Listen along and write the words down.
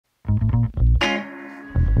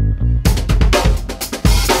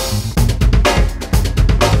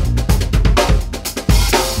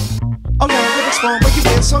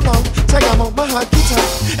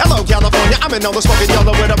I'm in all the smoking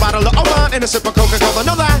yellow with a bottle of wine and a sip of Coca-Cola,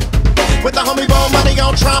 no lie. With the homie bone, money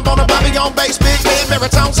on trombone, a Bobby on bass, big band,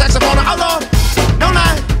 baritone, saxophone, oh Lord, no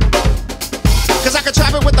lie. Cause I could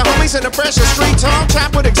trap it with the homies in the pressure street tongue,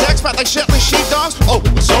 trap with execs, fight like Shetland sheepdogs. Oh,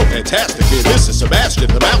 it was so fantastic, man. This is Sebastian,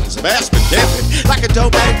 the mountains of Aspen, damping like a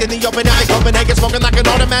dope addict in the open attic, Copenhagen, smoking like an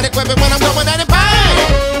automatic weapon when I'm going at it,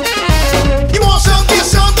 bang! You want some, get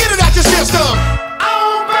some, get it out your system.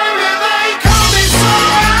 Oh, baby, they call me so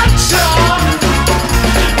action,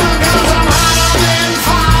 because I'm hotter than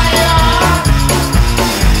fire.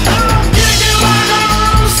 I'm kicking like a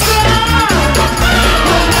monster,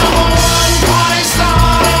 the #1 party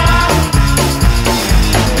starter.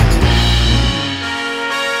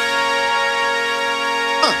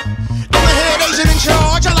 I'm the head Asian in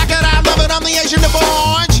charge. I like it, I love it, I'm the Asian of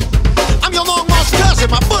Orange. I'm your long lost cousin,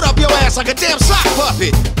 my foot up your ass like a damn sock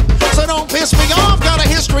puppet. So don't piss me off, got a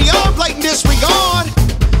history of blatant disregard.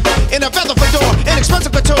 In a feather fedora,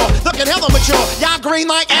 inexpensive couture, looking hella mature. Y'all green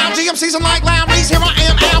like algae, I'm seasoned like Lowry's. Here I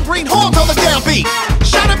am, Al Green, horns on the damn beat.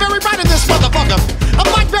 Shining very bright in this motherfucker. I'm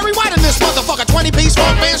like very white in this motherfucker.